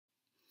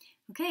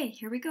Okay,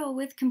 here we go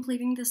with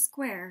completing the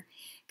square.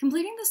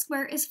 Completing the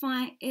square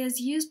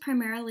is used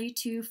primarily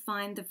to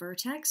find the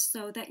vertex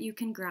so that you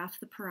can graph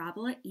the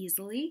parabola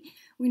easily.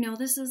 We know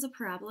this is a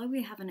parabola,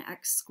 we have an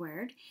x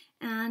squared,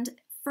 and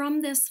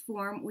from this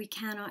form we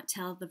cannot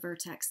tell the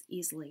vertex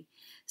easily.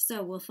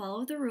 So we'll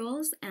follow the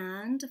rules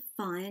and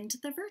find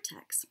the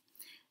vertex.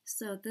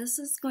 So this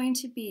is going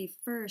to be,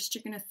 first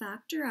you're going to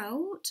factor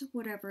out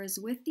whatever is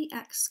with the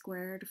x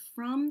squared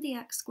from the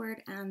x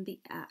squared and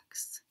the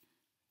x.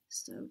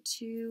 So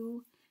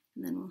 2,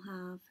 and then we'll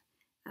have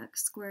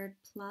x squared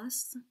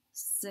plus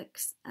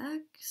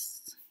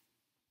 6x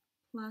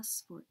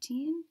plus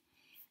 14.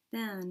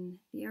 Then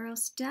the arrow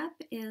step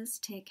is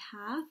take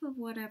half of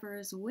whatever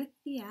is with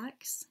the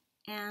x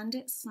and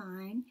its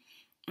sign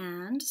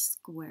and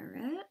square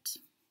it.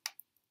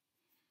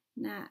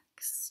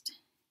 Next,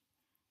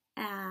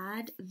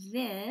 add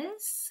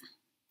this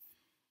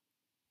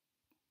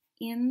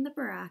in the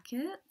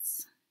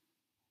brackets,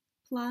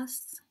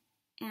 plus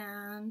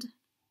and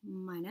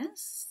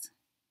minus.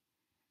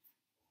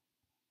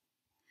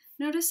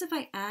 Notice if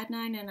I add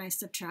 9 and I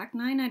subtract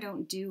 9, I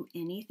don't do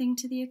anything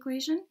to the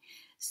equation.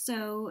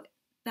 So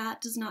that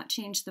does not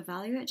change the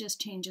value, it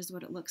just changes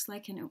what it looks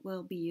like, and it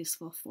will be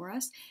useful for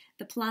us.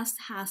 The plus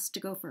has to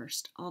go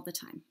first all the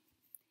time.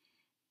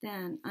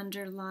 Then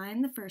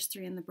underline the first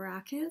 3 in the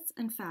brackets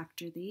and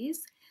factor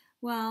these.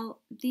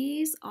 Well,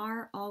 these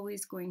are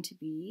always going to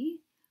be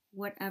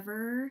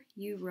whatever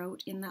you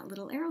wrote in that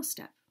little arrow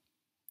step.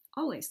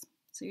 Always.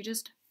 So you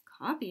just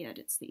copy it.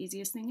 It's the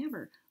easiest thing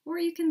ever. Or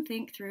you can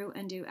think through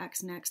and do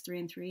x next 3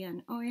 and 3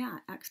 and oh yeah,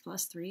 x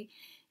plus 3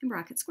 in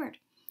brackets squared.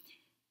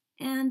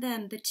 And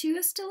then the 2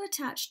 is still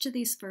attached to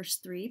these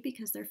first 3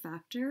 because they're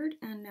factored,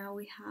 and now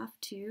we have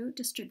to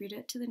distribute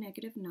it to the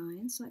negative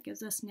 9, so that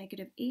gives us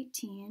negative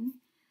 18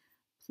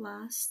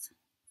 plus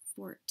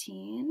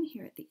 14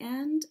 here at the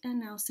end, and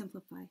now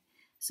simplify.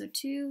 So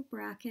 2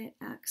 bracket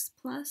x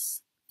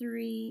plus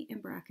 3 in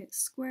brackets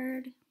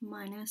squared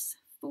minus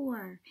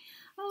 4.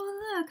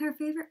 Oh look, our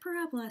favorite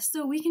parabola.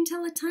 So we can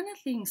tell a ton of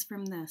things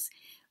from this.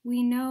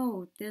 We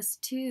know this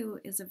 2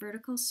 is a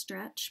vertical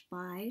stretch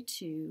by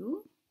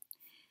 2.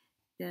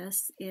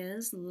 This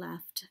is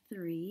left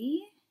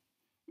 3.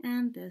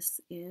 And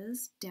this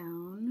is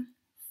down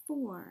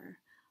 4.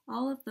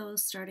 All of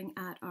those starting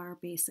at our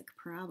basic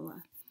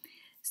parabola.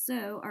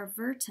 So our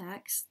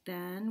vertex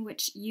then,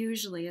 which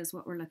usually is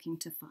what we're looking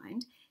to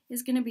find,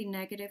 is going to be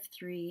negative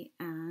 3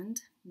 and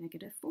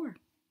negative 4.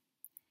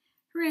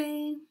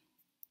 Hooray!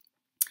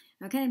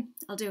 Okay,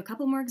 I'll do a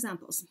couple more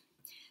examples.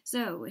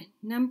 So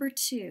number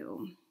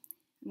 2,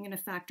 I'm going to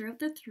factor out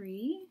the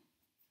 3.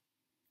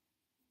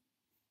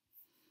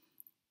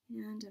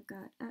 And I've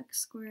got x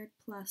squared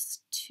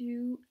plus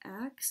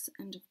 2x,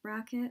 end of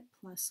bracket,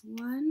 plus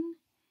 1.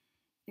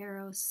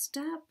 Arrow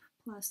step,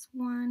 plus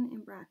 1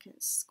 in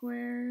brackets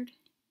squared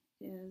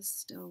is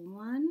still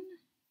 1.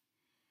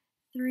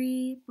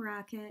 3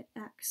 bracket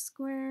x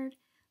squared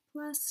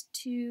plus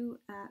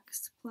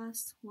 2x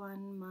plus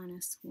 1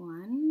 minus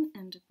 1,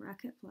 end of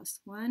bracket,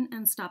 plus 1.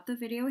 And stop the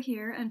video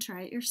here and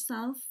try it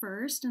yourself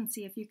first and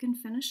see if you can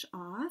finish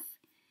off.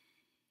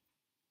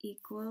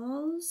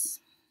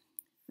 Equals,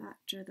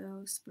 factor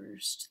those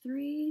first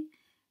 3,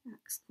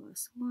 x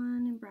plus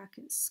 1 in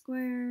brackets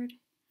squared,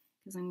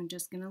 because I'm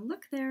just going to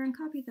look there and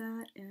copy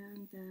that,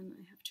 and then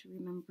I have to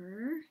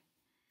remember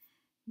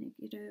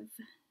negative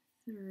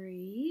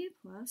 3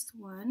 plus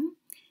 1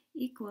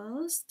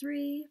 equals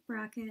 3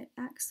 bracket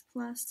x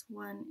plus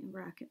 1 in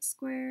bracket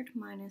squared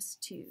minus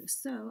 2.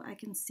 So I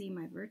can see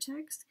my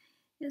vertex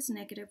is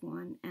negative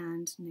 1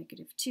 and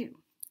negative 2,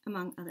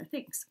 among other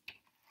things.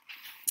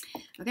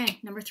 Okay,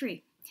 number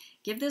 3.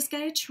 Give this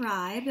guy a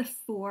try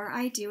before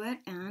I do it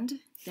and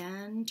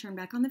then turn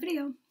back on the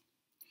video.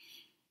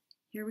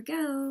 Here we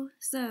go.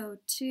 So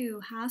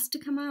 2 has to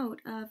come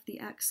out of the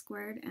x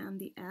squared and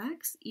the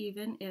x,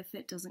 even if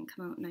it doesn't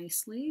come out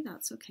nicely,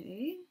 that's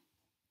okay.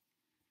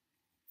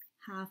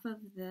 Half of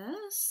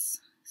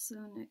this,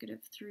 so negative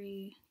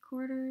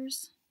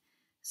 3/4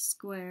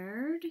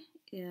 squared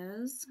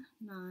is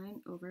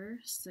 9 over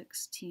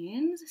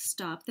 16.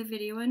 Stop the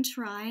video and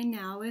try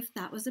now if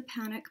that was a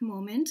panic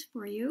moment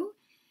for you.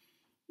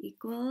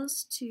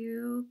 Equals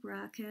 2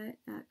 bracket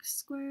x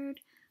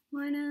squared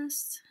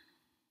minus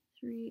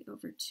 3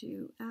 over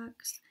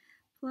 2x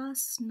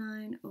plus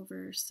 9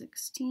 over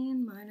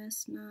 16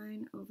 minus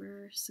 9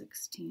 over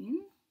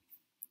 16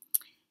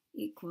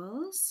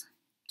 equals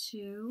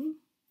 2.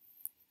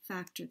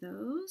 Factor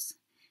those.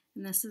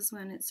 And this is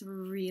when it's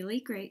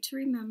really great to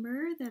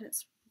remember that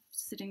it's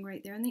sitting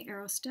right there in the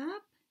arrow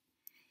step.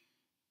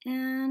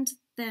 And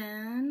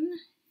then,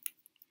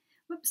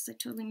 whoops, I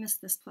totally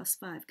missed this plus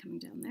 5 coming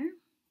down there.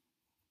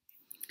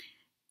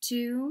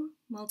 2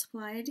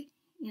 multiplied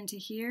into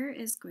here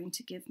is going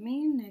to give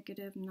me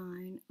negative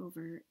 9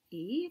 over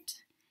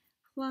 8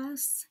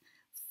 plus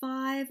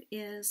 5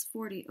 is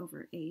 40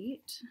 over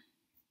 8,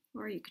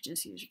 or you could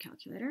just use your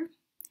calculator,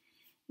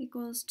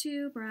 equals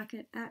 2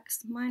 bracket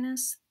x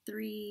minus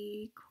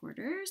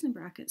 3/4 in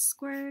brackets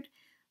squared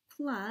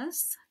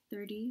plus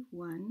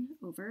 31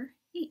 over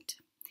 8.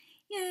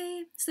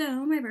 Yay!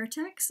 So my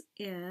vertex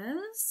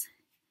is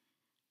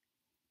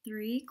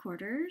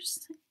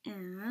 3/4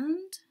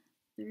 and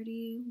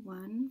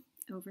 31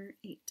 over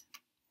 8.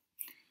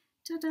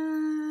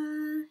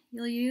 Ta-da!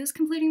 You'll use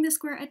completing the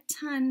square a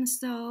ton,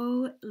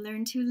 so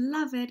learn to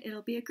love it.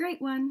 It'll be a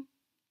great one.